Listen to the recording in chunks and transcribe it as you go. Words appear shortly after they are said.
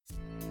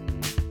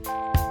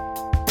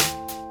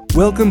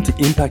Welcome to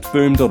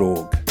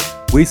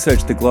impactboom.org. We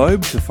search the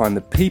globe to find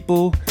the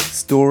people,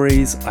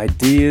 stories,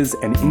 ideas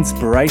and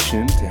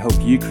inspiration to help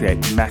you create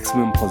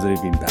maximum positive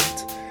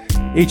impact.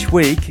 Each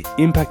week,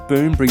 Impact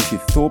Boom brings you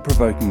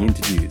thought-provoking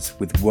interviews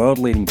with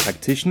world-leading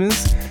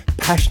practitioners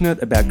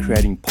passionate about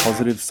creating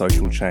positive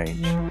social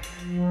change.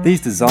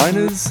 These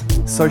designers,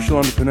 social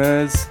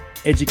entrepreneurs,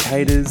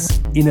 educators,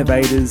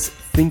 innovators,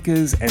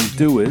 thinkers and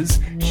doers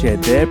share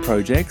their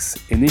projects,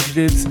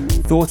 initiatives,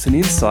 thoughts and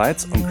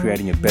insights on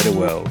creating a better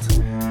world.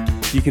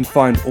 You can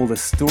find all the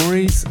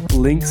stories,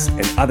 links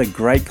and other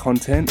great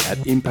content at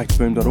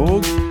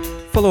impactboom.org.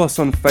 Follow us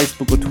on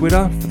Facebook or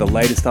Twitter for the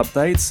latest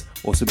updates,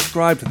 or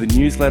subscribe to the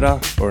newsletter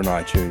or on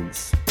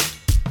iTunes.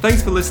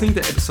 Thanks for listening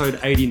to episode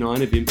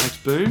 89 of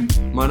Impact Boom.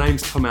 My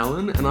name's Tom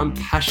Allen and I'm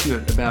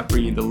passionate about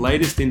bringing the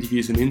latest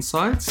interviews and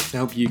insights to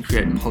help you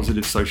create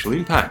positive social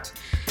impact.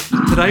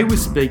 Today we're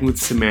speaking with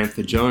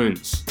Samantha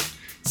Jones.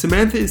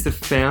 Samantha is the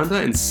founder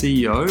and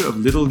CEO of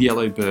Little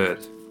Yellow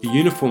Bird, a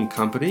uniform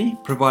company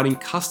providing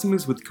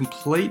customers with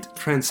complete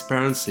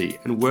transparency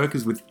and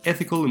workers with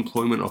ethical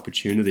employment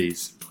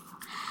opportunities.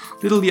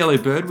 Little Yellow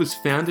Bird was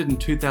founded in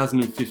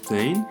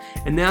 2015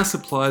 and now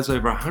supplies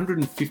over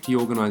 150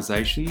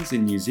 organisations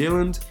in New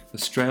Zealand,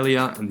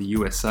 Australia and the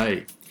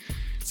USA.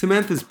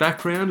 Samantha's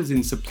background is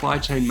in supply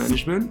chain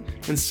management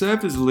and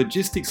served as a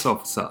logistics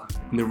officer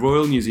in the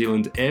Royal New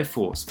Zealand Air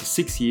Force for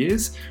 6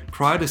 years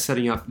prior to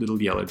setting up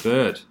Little Yellow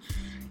Bird.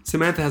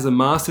 Samantha has a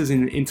Masters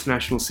in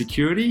International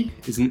Security,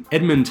 is an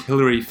Edmund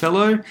Hillary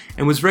Fellow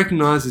and was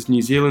recognised as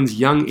New Zealand's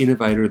Young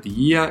Innovator of the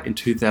Year in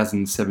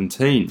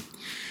 2017.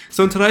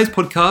 So in today's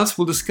podcast,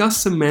 we'll discuss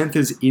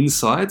Samantha's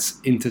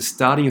insights into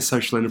starting a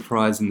social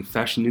enterprise in the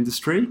fashion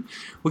industry.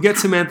 We'll get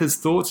Samantha's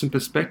thoughts and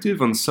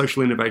perspective on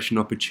social innovation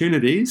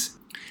opportunities.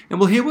 And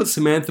we'll hear what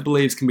Samantha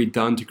believes can be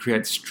done to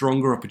create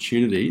stronger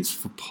opportunities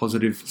for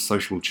positive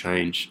social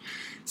change.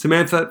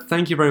 Samantha,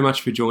 thank you very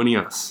much for joining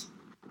us.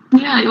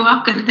 Yeah, you're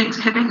welcome. Thanks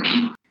for having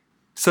me.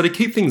 So to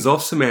keep things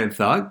off,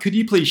 Samantha, could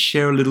you please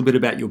share a little bit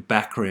about your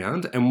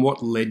background and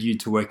what led you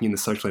to working in the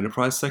social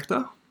enterprise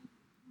sector?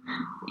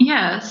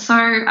 Yeah, so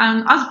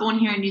I was born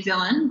here in New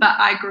Zealand, but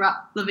I grew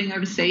up living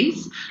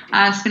overseas.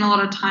 I spent a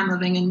lot of time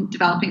living in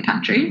developing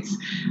countries.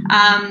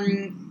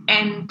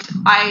 And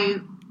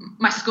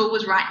my school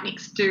was right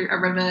next to a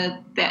river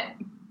that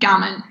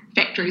garment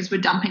factories were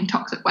dumping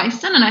toxic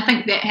waste in, and I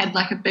think that had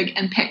like a big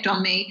impact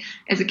on me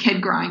as a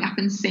kid growing up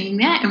and seeing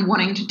that and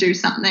wanting to do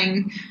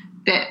something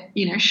that,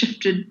 you know,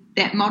 shifted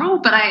that model.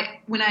 But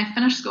when I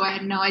finished school, I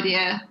had no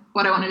idea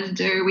what I wanted to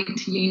do. Went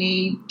to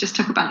uni, just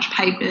took a bunch of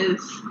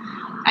papers.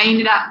 I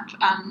ended up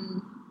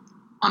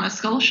on a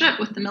scholarship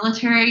with the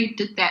military,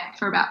 did that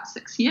for about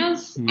 6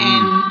 years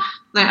and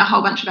learned a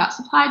whole bunch about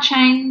supply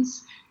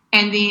chains.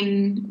 And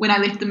then when I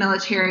left the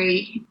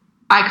military,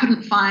 I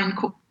couldn't find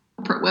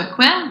corporate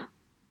workwear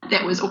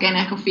that was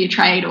organic or fair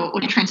trade or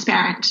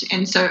transparent.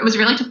 And so it was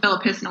really to fill a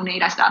personal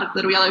need. I started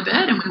Little Yellow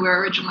Bird, and we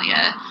were originally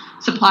a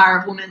supplier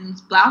of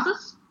women's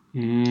blouses.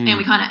 And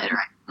we kind of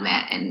iterated on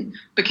that and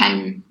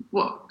became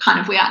what kind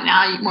of we are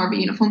now, more of a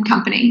uniform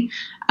company.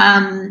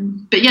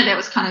 But yeah, that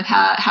was kind of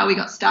how we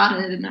got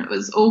started, and it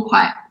was all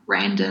quite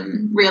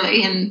random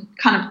really, and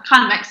kind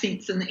of makes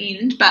sense in the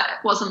end, but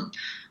it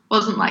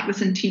wasn't like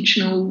this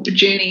intentional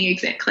journey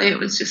exactly. It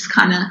was just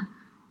kind of,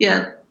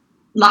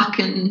 luck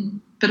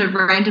and bit of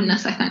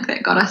randomness, I think,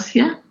 that got us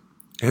here.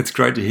 It's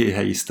great to hear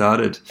how you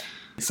started.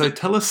 So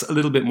tell us a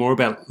little bit more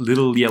about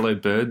Little Yellow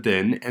Bird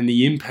then and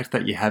the impact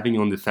that you're having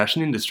on the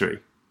fashion industry.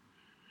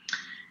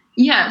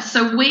 Yeah,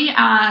 so we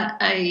are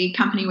a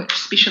company which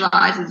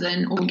specialises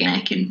in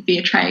organic and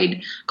fair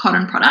trade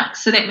cotton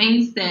products. So that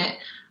means that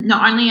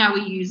not only are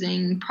we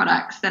using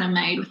products that are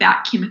made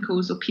without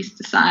chemicals or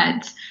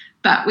pesticides,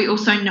 but we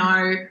also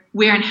know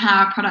where and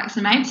how our products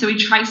are made. So we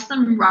trace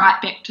them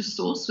right back to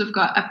source. We've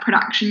got a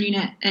production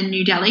unit in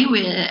New Delhi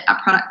where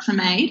our products are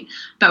made,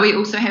 but we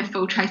also have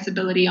full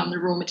traceability on the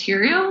raw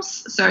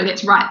materials. So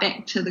that's right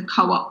back to the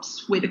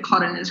co-ops where the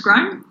cotton is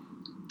grown.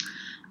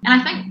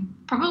 And I think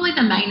probably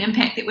the main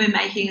impact that we're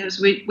making is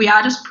we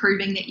are just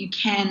proving that you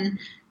can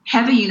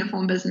have a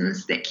uniform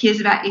business that cares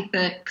about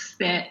ethics,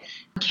 that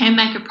can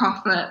make a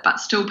profit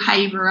but still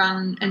pay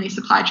everyone in their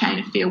supply chain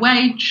a fair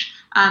wage,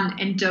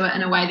 and do it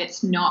in a way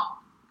that's not,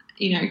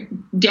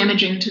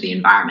 damaging to the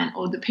environment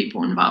or the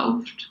people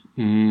involved.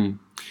 And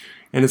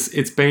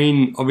it's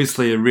been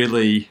obviously a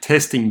really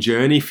testing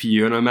journey for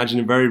you, and I imagine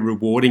a very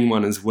rewarding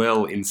one as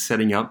well in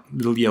setting up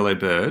Little Yellow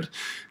Bird.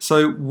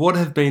 So what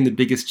have been the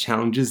biggest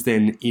challenges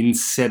then in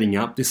setting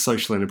up this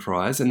social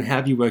enterprise, and how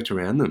have you worked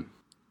around them?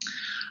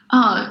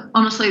 Oh,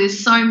 honestly,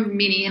 there's so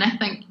many, and I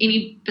think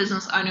any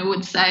business owner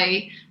would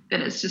say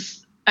that it's just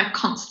a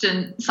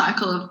constant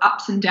cycle of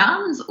ups and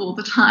downs all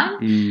the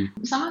time.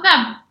 Some of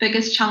our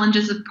biggest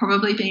challenges have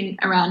probably been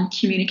around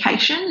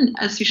communication,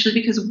 especially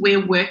because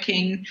we're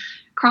working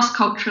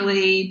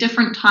cross-culturally,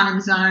 different time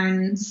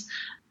zones.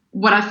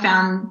 What I've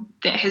found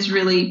that has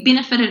really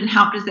benefited and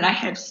helped is that I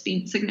have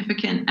spent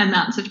significant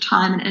amounts of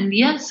time in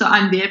India. So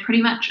I'm there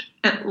pretty much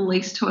at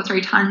least 2 or 3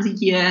 times a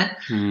year,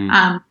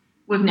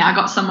 we've now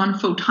got someone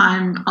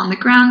full-time on the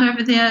ground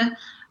over there.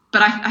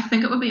 But I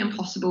think it would be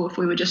impossible if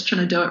we were just trying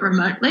to do it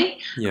remotely.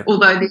 Yeah.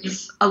 Although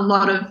there's a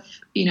lot of,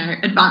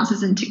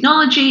 advances in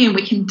technology and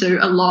we can do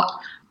a lot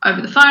over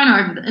the phone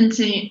or over the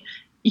internet,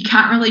 you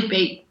can't really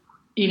beat,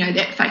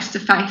 that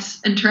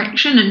face-to-face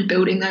interaction, and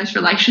building those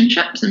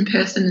relationships in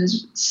person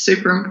is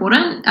super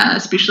important,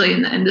 especially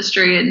in the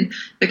industry and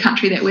the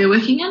country that we're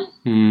working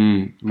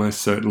in.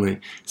 Most certainly.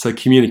 So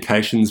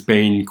communication's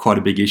been quite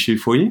a big issue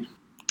for you?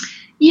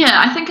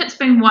 Yeah, I think it's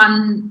been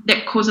one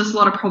that caused us a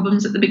lot of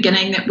problems at the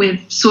beginning, that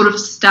we've sort of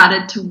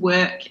started to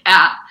work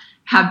out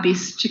how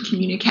best to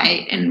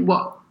communicate and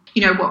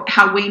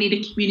how we need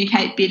to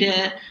communicate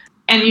better.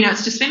 And,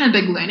 it's just been a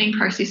big learning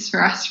process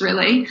for us,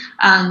 really.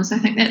 So I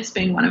think that's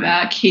been one of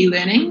our key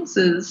learnings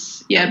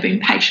is, being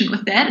patient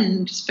with that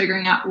and just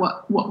figuring out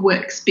what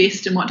works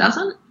best and what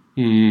doesn't.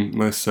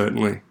 Most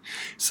certainly.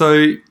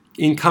 So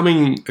in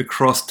coming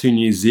across to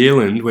New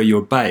Zealand, where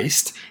you're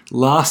based,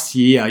 last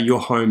year your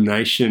home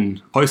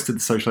nation hosted the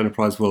Social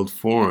Enterprise World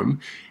Forum,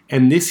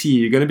 and this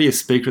year you're going to be a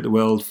speaker at the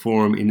World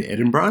Forum in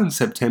Edinburgh in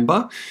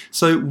September.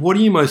 So what are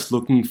you most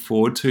looking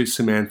forward to,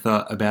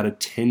 Samantha, about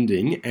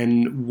attending,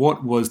 and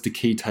what was the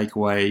key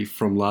takeaway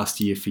from last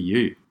year for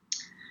you?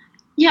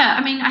 Yeah,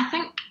 I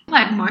think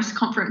like most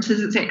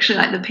conferences, it's actually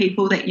like the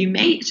people that you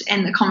meet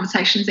and the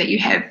conversations that you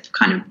have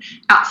kind of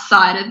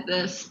outside of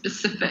the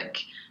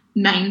specific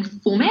main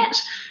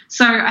format.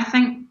 So I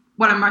think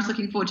what I'm most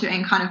looking forward to,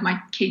 and kind of my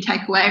key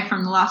takeaway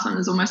from the last one,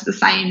 is almost the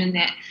same, in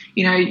that,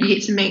 you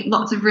get to meet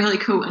lots of really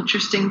cool,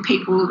 interesting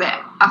people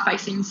that are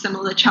facing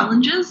similar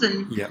challenges.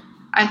 And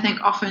I think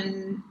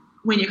often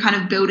when you're kind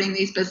of building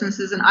these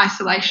businesses in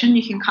isolation,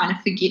 you can kind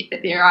of forget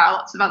that there are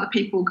lots of other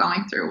people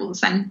going through all the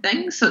same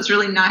things. So it's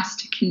really nice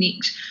to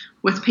connect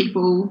with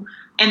people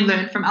and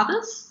learn from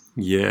others.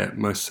 Yeah,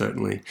 most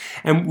certainly.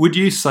 And would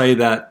you say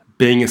that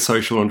being a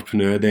social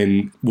entrepreneur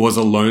then was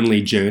a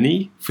lonely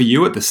journey for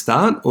you at the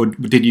start, or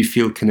did you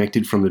feel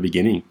connected from the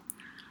beginning?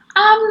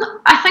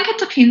 I think it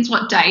depends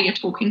what day you're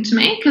talking to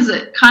me, because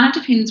it kind of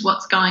depends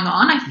what's going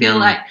on. I feel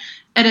like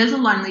it is a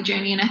lonely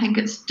journey, and I think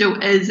it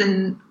still is.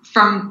 And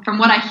from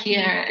what I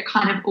hear, it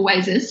kind of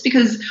always is,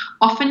 because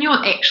often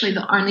you're actually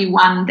the only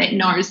one that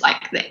knows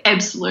like the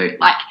absolute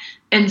like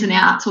ins and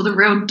outs or the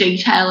real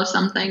detail of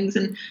some things.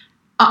 And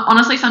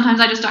honestly, sometimes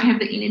I just don't have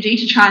the energy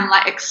to try and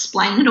like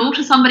explain it all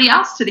to somebody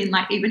else to then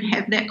like even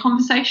have that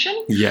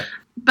conversation. Yeah.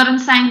 But in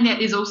saying that,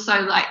 there's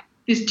also like,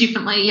 there's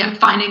definitely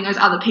finding those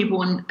other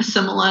people in a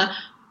similar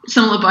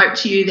boat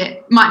to you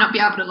that might not be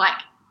able to like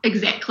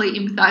exactly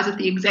empathize with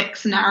the exact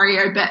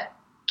scenario, but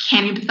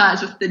can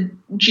empathize with the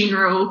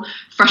general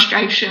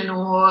frustration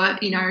or,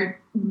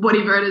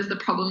 whatever it is, the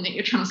problem that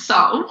you're trying to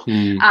solve.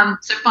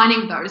 So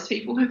finding those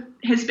people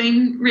has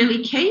been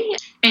really key,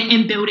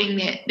 and building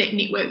that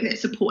network, that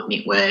support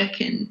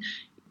network. And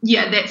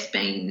that's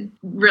been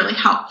really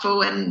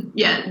helpful, and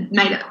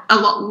made it a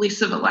lot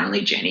less of a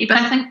lonely journey. But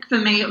I think for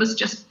me, it was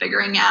just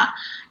figuring out,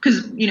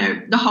 because,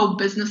 the whole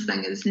business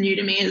thing is new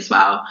to me as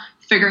well,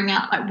 figuring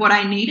out like what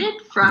I needed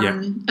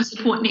from a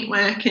support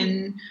network,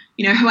 and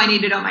who I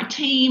needed on my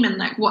team, and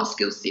like what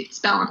skill sets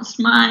balanced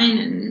mine,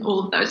 and all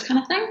of those kind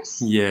of things.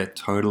 Yeah,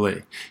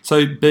 totally.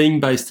 So being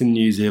based in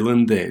New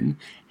Zealand then,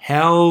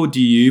 how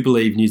do you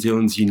believe New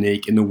Zealand's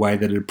unique in the way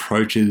that it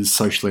approaches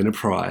social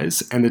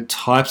enterprise and the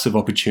types of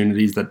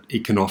opportunities that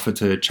it can offer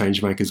to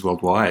changemakers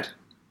worldwide?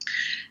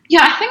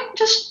 Yeah,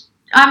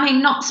 I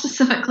think not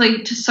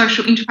specifically to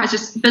social enterprise,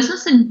 just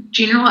business in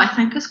general, I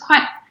think is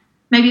quite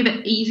maybe a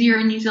bit easier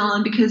in New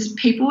Zealand, because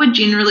people are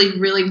generally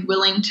really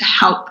willing to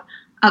help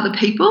other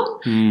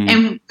people.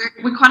 And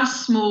we're quite a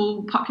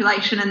small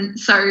population, and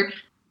so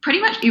pretty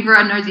much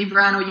everyone knows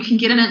everyone, or you can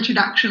get an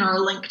introduction or a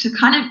link to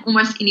kind of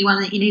almost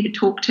anyone that you need to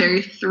talk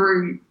to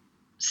through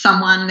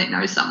someone that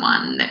knows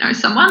someone that knows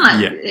someone.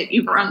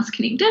 Everyone's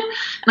connected,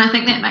 and I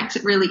think that makes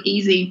it really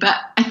easy. But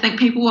I think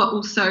people are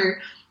also,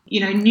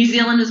 New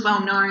Zealand is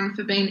well known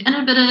for being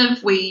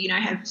innovative. We,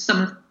 have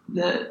some of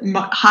the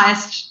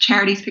highest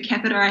charities per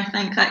capita. I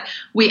think like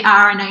we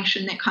are a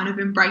nation that kind of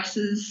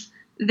embraces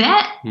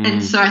that.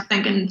 And so I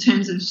think in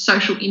terms of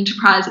social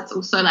enterprise, it's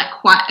also like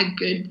quite a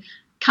good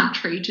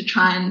country to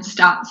try and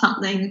start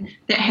something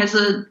that has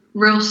a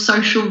real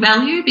social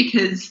value,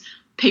 because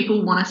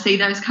people want to see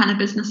those kind of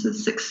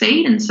businesses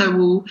succeed, and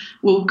so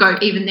we'll go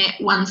even that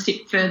one step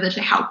further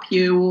to help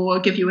you or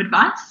give you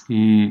advice.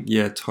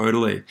 Yeah,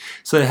 totally.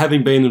 So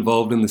having been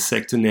involved in the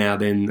sector now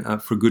then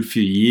for a good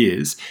few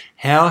years,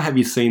 how have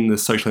you seen the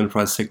social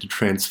enterprise sector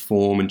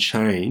transform and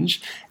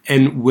change,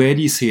 and where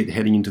do you see it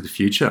heading into the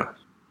future?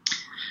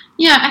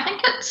 Yeah, I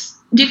think it's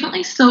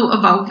definitely still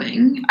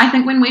evolving. I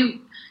think when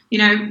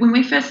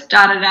we first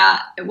started out,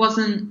 it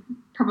wasn't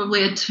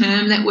probably a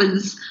term that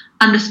was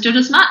understood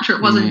as much, or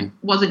it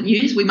wasn't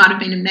used. We might have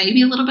been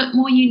maybe a little bit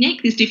more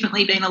unique. There's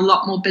definitely been a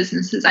lot more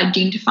businesses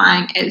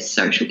identifying as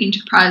social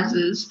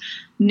enterprises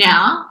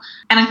now,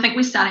 and I think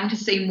we're starting to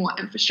see more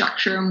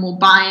infrastructure and more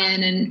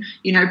buy-in,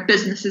 and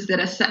businesses that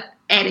are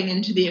adding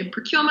into their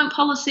procurement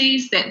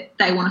policies that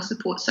they want to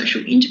support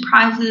social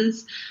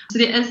enterprises. So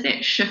there is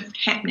that shift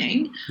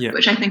happening,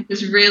 which I think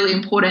is really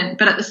important.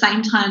 But at the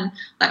same time,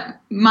 like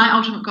my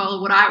ultimate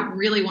goal, what I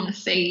really want to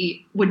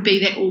see would be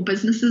that all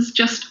businesses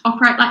just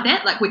operate like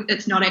that. Like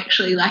it's not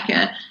actually like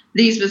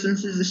these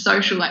businesses are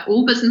social. Like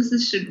all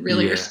businesses should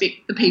really respect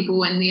the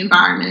people and the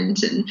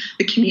environment and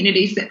the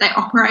communities that they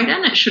operate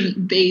in. It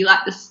shouldn't be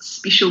like this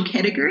special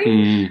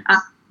category.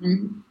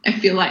 I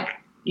feel like,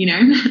 you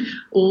know,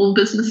 all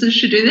businesses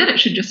should do that. It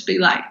should just be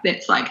like,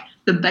 that's like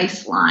the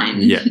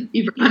baseline.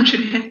 Everyone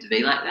should have to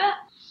be like that.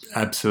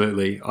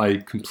 Absolutely. I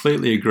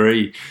completely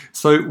agree.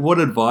 So what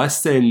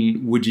advice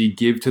then would you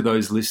give to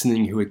those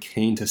listening who are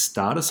keen to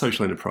start a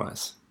social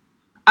enterprise?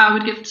 I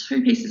would give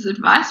 2 pieces of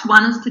advice.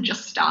 One is to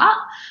just start.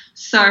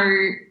 So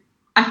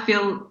I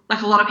feel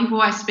like a lot of people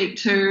I speak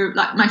to,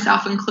 like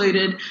myself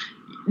included,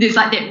 there's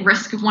like that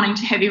risk of wanting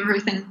to have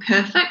everything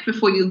perfect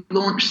before you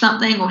launch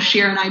something or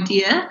share an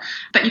idea,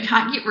 but you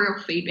can't get real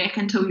feedback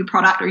until your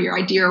product or your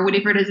idea or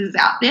whatever it is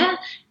out there,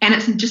 and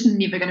it's just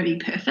never going to be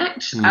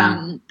perfect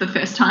the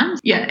first time.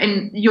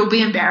 And you'll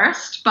be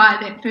embarrassed by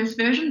that first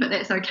version, but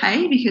that's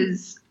okay,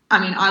 because I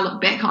mean, I look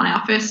back on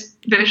our first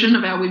version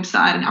of our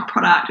website and our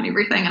product and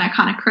everything, and I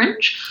kind of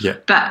cringe.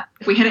 But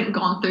if we hadn't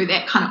gone through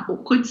that kind of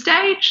awkward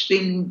stage,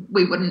 then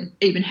we wouldn't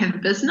even have a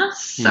business.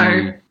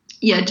 So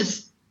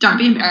just don't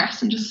be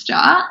embarrassed and just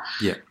start.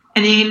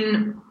 And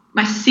then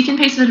my second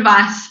piece of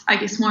advice, I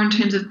guess more in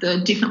terms of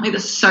definitely the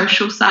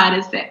social side,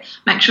 is that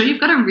make sure you've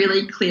got a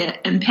really clear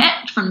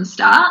impact from the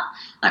start.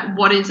 Like,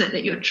 what is it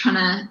that you're trying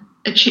to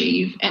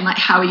achieve, and like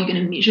how are you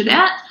going to measure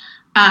that?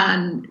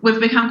 And we've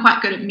become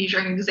quite good at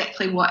measuring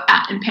exactly what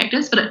our impact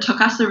is, but it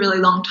took us a really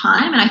long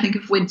time. And I think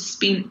if we'd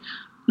spent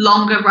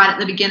longer right at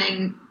the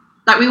beginning,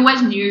 like we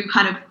always knew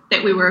kind of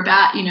that we were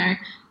about, you know,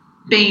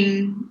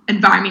 being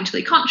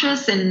environmentally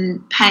conscious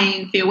and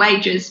paying fair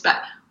wages,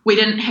 but we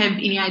didn't have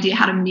any idea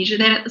how to measure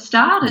that at the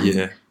start.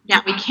 And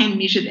now we can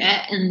measure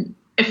that. And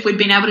if we'd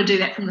been able to do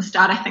that from the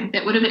start, I think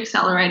that would have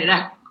accelerated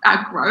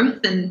our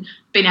growth and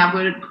been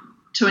able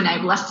to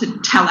enable us to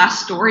tell our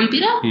story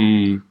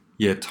better.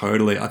 Yeah,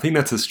 totally. I think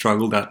that's a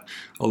struggle that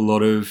a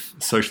lot of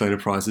social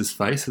enterprises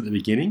face at the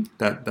beginning,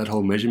 that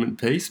whole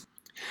measurement piece.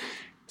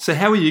 So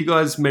how are you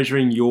guys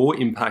measuring your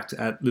impact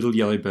at Little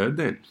Yellow Bird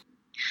then?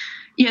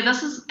 Yeah,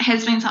 this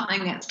has been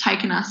something that's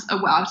taken us a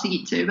while to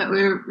get to, but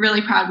we're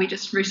really proud. We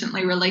just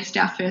recently released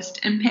our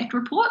first impact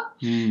report.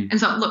 And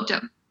so it looked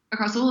at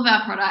across all of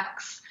our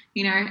products,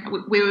 you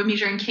know, we were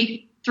measuring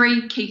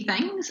 3 key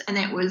things, and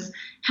that was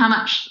how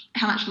much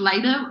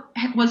labour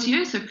was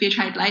used, so fair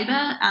trade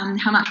labour,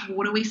 how much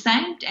water we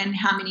saved, and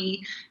how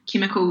many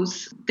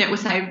chemicals that were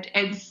saved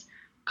as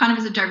kind of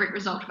as a direct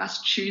result of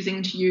us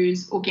choosing to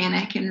use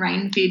organic and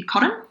rain-fed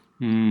cotton.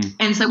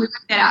 And so we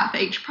worked that out for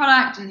each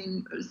product, and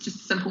then it was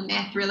just simple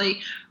math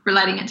really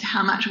relating it to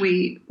how much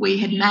we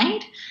had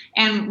made.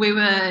 And we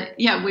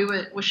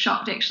were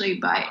shocked actually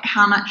by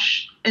how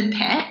much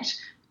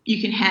impact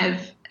you can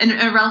have in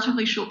a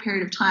relatively short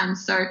period of time.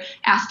 So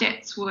our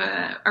stats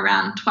were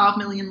around 12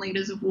 million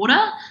litres of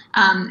water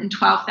and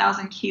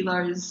 12,000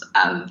 kilos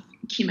of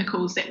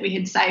chemicals that we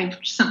had saved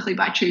simply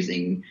by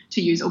choosing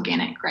to use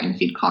organic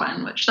grain-fed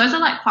cotton, which those are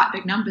like quite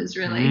big numbers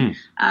really.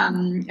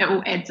 It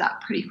all adds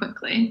up pretty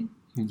quickly.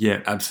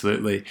 Yeah,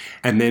 absolutely.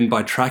 And then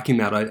by tracking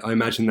that, I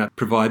imagine that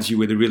provides you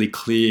with a really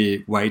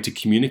clear way to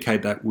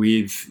communicate that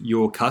with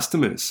your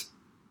customers.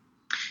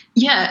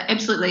 Yeah,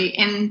 absolutely.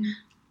 And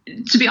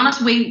to be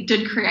honest, we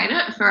did create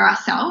it for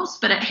ourselves,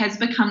 but it has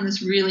become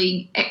this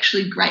really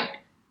actually great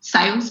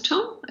sales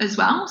tool as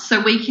well.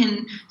 So we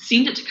can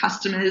send it to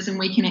customers and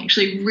we can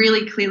actually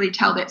really clearly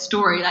tell that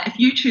story. Like if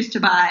you choose to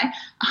buy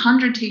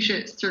 100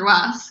 t-shirts through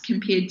us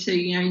compared to,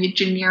 you know, your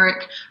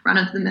generic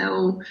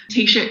run-of-the-mill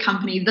t-shirt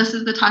company, this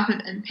is the type of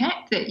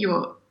impact that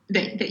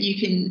that you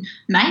can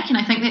make. And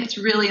I think that's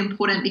really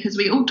important because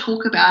we all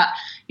talk about,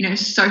 you know,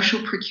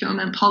 social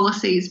procurement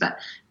policies, but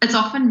it's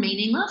often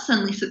meaningless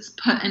unless it's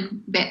put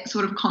in that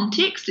sort of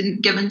context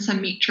and given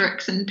some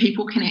metrics and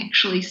people can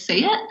actually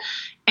see it.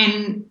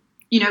 And,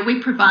 you know,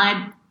 we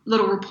provide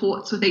little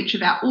reports with each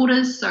of our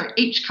orders so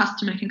each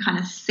customer can kind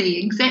of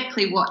see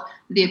exactly what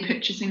their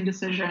purchasing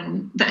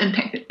decision, the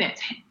impact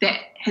that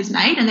has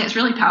made, and that's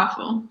really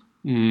powerful.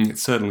 It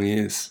certainly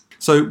is.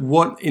 So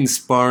what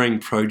inspiring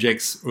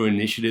projects or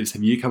initiatives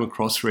have you come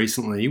across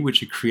recently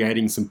which are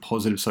creating some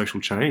positive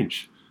social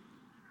change?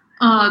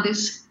 Oh,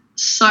 there's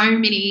so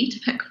many to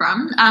pick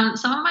from.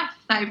 Some of my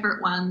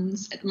favourite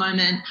ones at the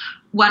moment,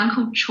 one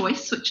called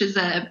Choice, which is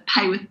a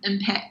pay with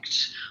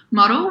impact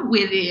model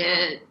where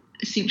they're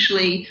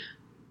essentially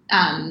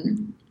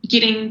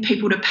getting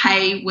people to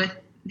pay with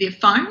their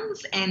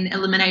phones and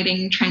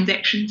eliminating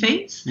transaction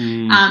fees.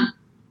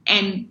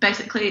 And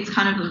basically it's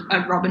kind of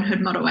a Robin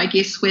Hood model, I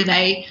guess, where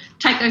they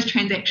take those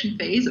transaction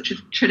fees, which have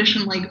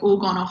traditionally all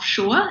gone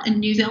offshore in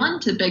New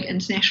Zealand to big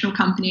international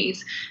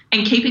companies,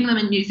 and keeping them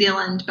in New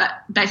Zealand, but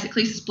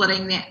basically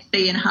splitting that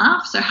fee in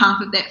half. So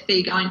half of that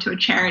fee going to a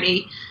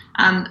charity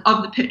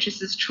of the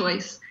purchaser's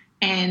choice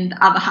and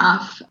the other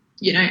half,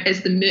 you know,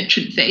 as the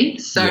merchant fee.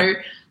 So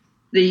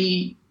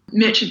the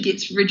merchant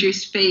gets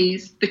reduced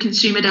fees, the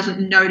consumer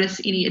doesn't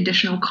notice any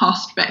additional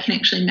cost but can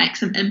actually make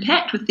some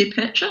impact with their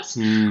purchase.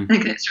 I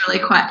think that's really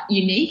quite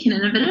unique and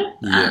innovative,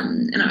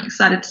 and I'm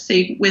excited to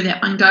see where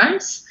that one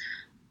goes.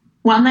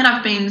 One that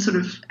I've been sort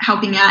of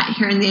helping out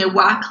here and there,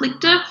 WA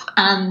Collective,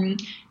 and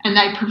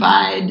they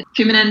provide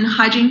feminine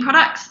hygiene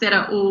products that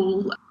are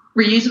all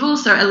reusable,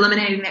 so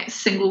eliminating that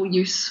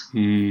single-use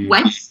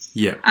waste.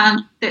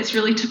 That's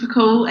really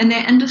typical in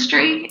that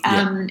industry,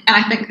 and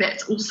I think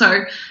that's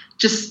also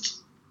just,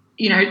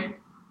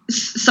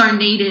 so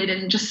needed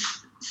and just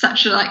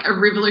such a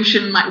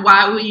revolution. Like,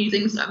 why are we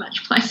using so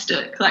much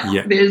plastic?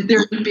 There's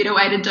a better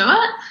way to do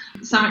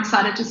it. So I'm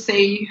excited to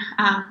see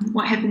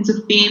what happens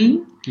with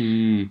them.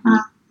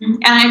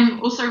 And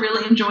I'm also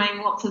really enjoying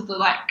lots of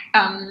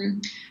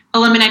the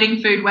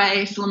eliminating food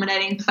waste,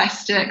 eliminating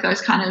plastic, those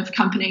kind of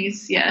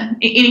companies.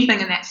 Anything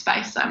in that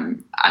space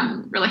I'm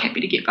really happy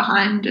to get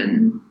behind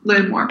and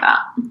learn more about.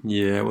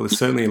 Well, there's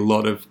certainly a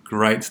lot of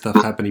great stuff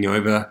happening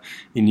over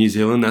in New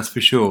Zealand, that's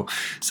for sure.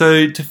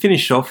 So to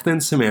finish off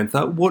then,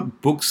 Samantha,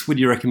 what books would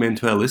you recommend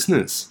to our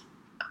listeners?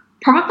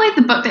 Probably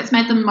the book that's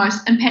made the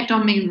most impact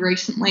on me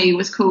recently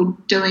was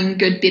called Doing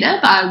Good Better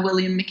by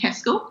William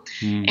McCaskill.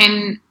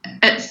 And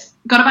it's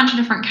got a bunch of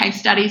different case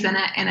studies in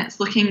it, and it's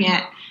looking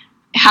at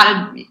how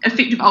to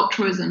effective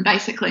altruism,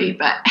 basically,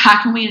 but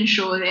how can we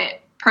ensure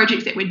that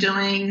projects that we're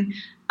doing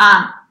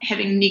aren't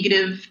having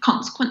negative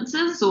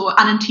consequences or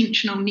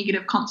unintentional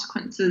negative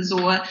consequences,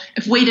 or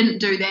if we didn't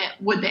do that,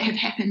 would that have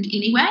happened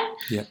anyway?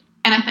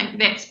 And I think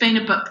that's been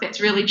a book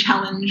that's really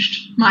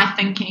challenged my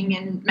thinking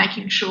and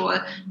making sure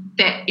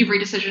that every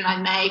decision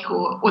I make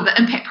or the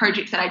impact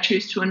projects that I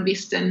choose to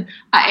invest in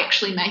are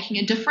actually making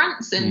a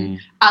difference. And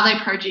are they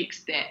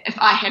projects that if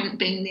I hadn't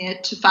been there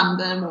to fund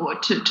them or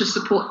to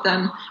support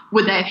them,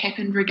 would they have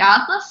happened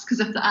regardless?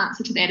 Because if the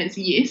answer to that is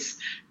yes,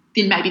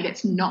 then maybe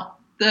that's not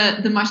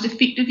the most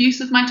effective use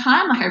of my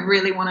time. I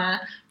really want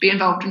to be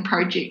involved in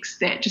projects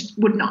that just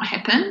would not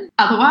happen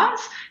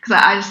otherwise,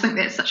 because I just think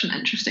that's such an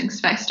interesting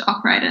space to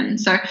operate in.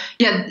 So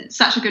it's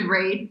such a good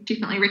read.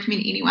 Definitely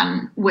recommend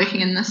anyone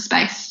working in this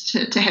space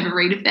to have a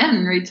read of that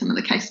and read some of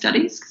the case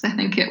studies, because I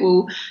think it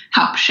will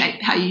help shape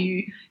how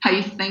you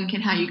think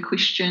and how you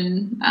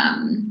question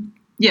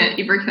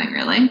everything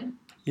really.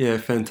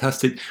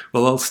 Fantastic.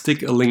 Well, I'll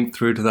stick a link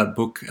through to that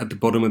book at the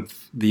bottom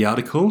of the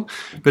article.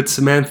 But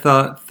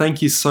Samantha,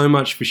 thank you so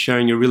much for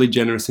sharing your really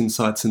generous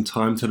insights and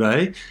time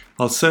today.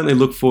 I'll certainly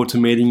look forward to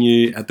meeting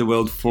you at the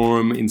World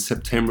Forum in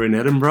September in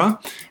Edinburgh.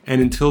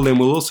 And until then,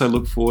 we'll also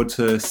look forward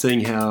to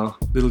seeing how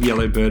Little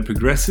Yellow Bird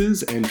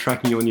progresses and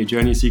tracking you on your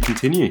journey as you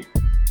continue.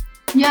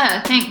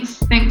 Thanks.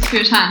 Thanks for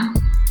your time.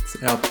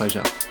 It's our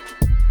pleasure.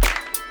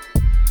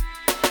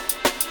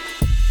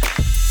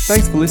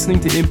 Thanks for listening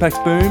to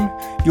Impact Boom.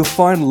 You'll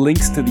find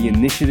links to the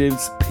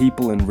initiatives,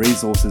 people and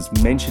resources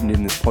mentioned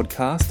in this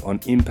podcast on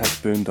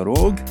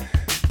impactboom.org.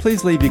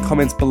 Please leave your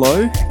comments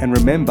below, and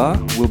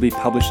remember, we'll be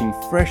publishing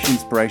fresh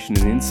inspiration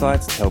and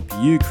insights to help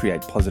you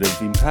create positive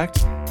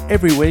impact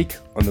every week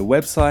on the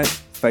website,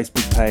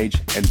 Facebook page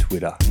and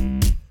Twitter.